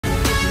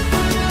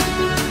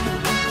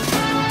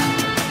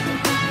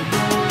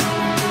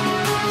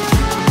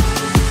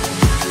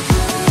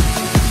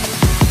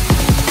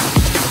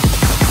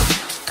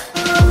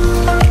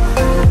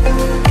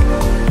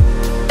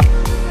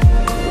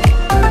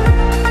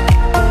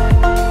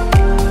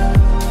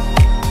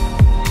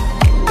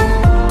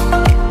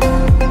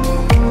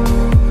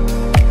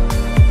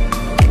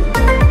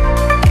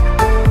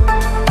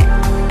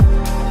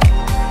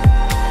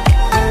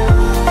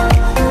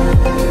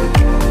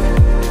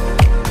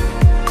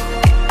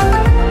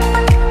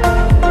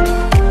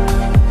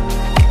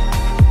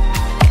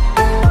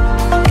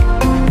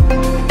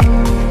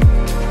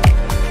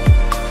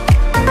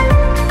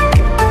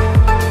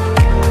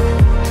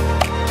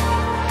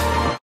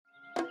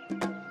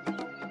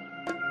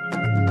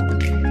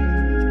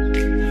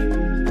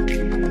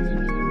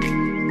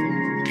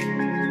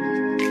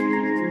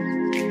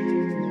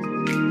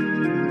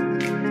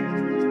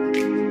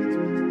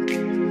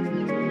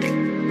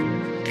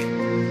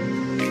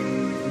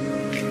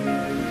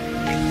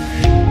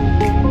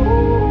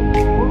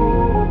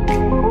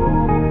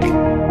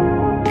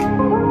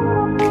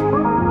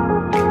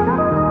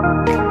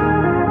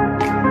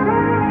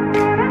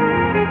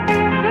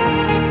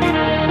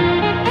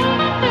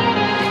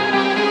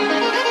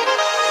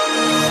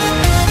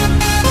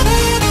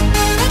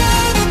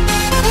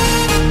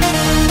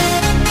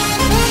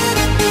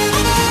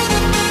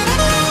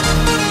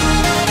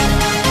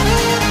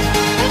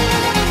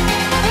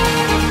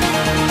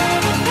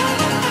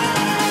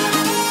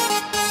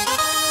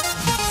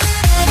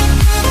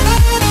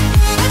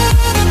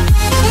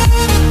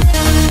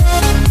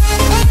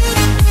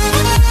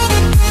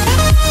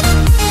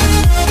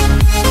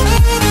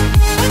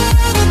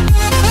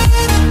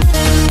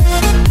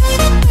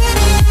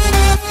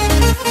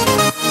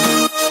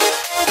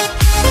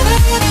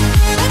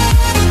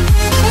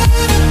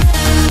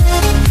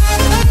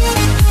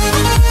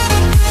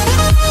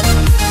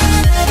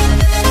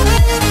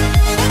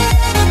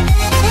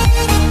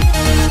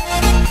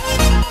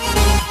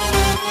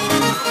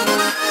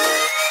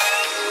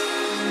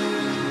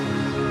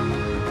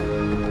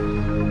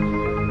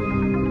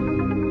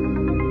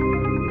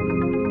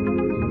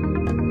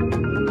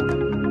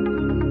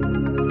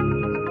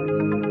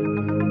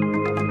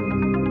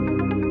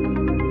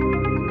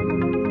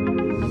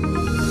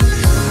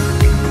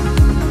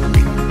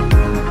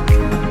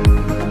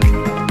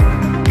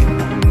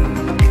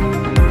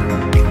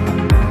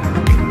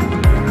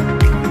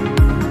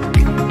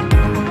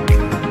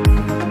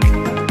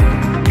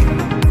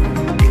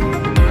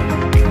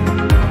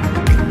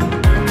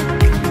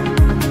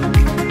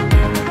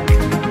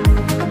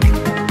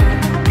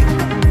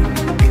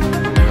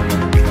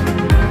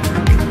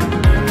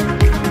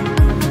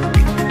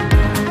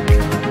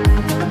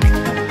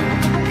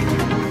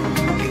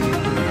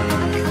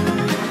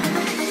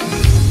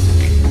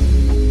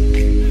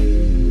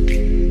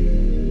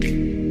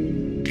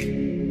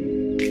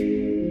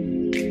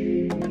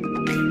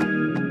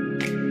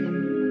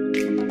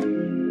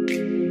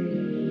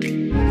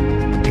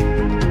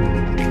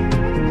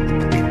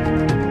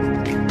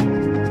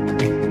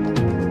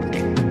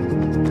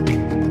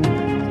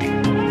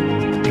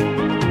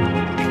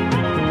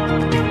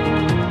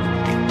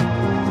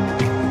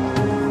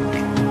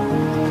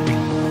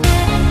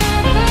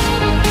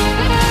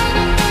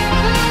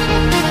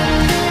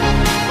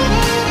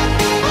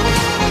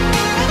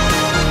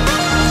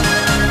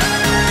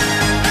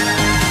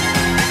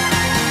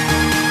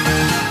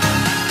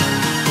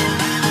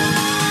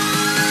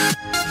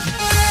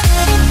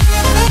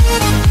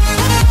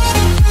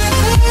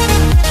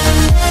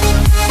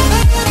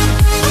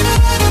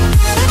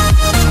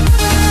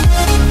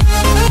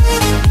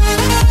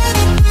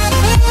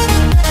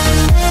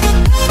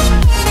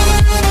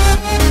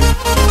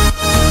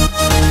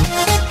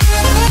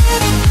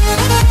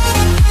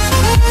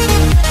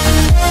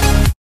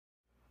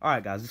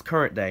Alright guys, it's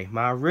current day.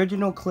 My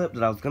original clip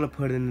that I was going to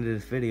put into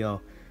this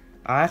video,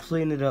 I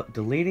actually ended up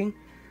deleting.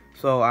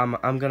 So I'm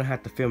going to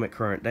have to film it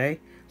current day.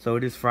 So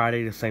it is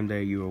Friday, the same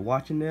day you were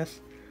watching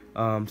this.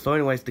 So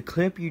anyways, the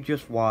clip you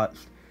just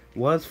watched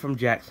was from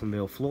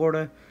Jacksonville,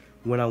 Florida,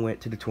 when I went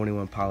to the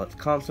 21 Pilots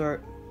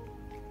concert.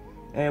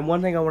 And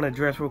one thing I want to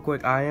address real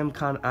quick, I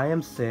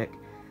am sick,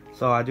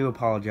 so I do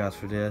apologize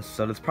for this.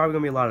 So there's probably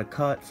going to be a lot of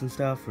cuts and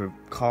stuff, or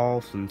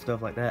coughs and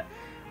stuff like that.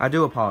 I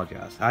do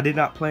apologize. I did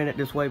not plan it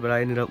this way, but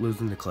I ended up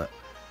losing the clip.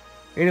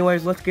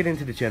 Anyways, let's get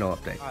into the channel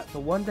update. Alright, so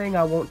one thing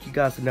I want you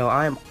guys to know,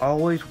 I am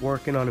always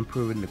working on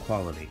improving the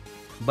quality.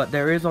 But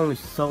there is only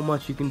so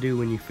much you can do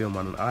when you film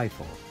on an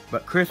iPhone.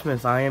 But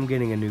Christmas, I am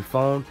getting a new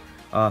phone,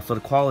 so the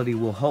quality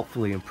will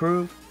hopefully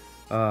improve.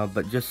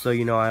 But just so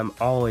you know, I am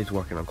always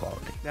working on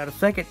quality. Now the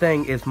second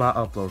thing is my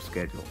upload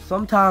schedule.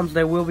 Sometimes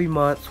there will be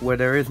months where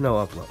there is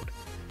no upload.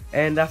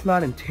 And that's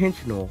not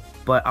intentional,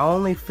 but I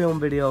only film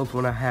videos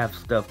when I have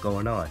stuff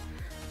going on.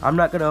 I'm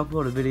not going to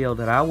upload a video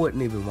that I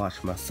wouldn't even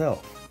watch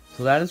myself.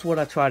 So that is what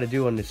I try to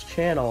do on this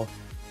channel,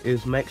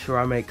 is make sure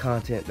I make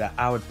content that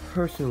I would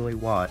personally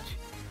watch.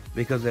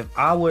 Because if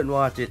I wouldn't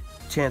watch it,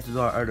 chances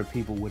are other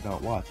people would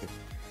not watch it.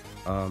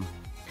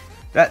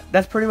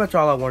 That's pretty much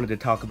all I wanted to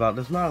talk about.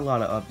 There's not a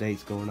lot of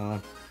updates going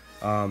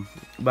on.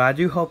 But I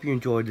do hope you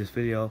enjoyed this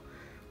video.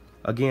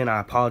 Again, I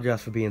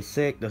apologize for being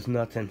sick. There's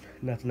nothing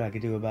I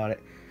can do about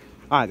it.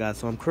 Alright guys,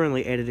 so I'm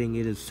currently editing.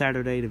 It is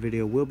Saturday. The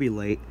video will be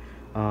late.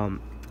 But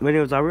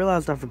anyways, I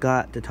realized I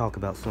forgot to talk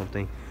about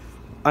something.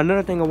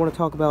 Another thing I want to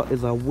talk about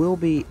is I will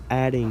be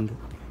adding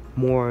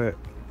more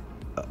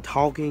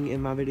talking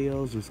in my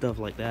videos and stuff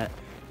like that.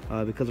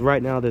 Because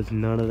right now there's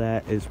none of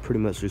that. It's pretty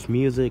much just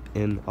music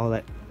and all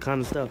that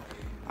kind of stuff.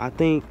 I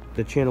think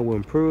the channel will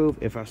improve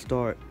if I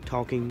start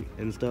talking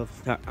and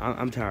stuff.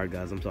 I'm tired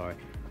guys, I'm sorry.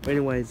 But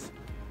anyways,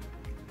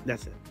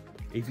 that's it.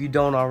 If you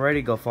don't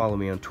already, go follow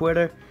me on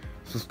Twitter.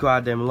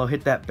 Subscribe down below,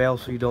 hit that bell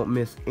so you don't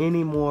miss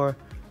any more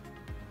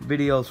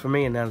videos from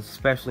me, and that is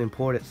especially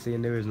important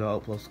seeing there is no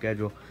upload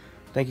schedule.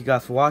 Thank you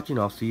guys for watching.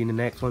 I'll see you in the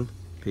next one.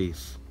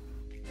 Peace.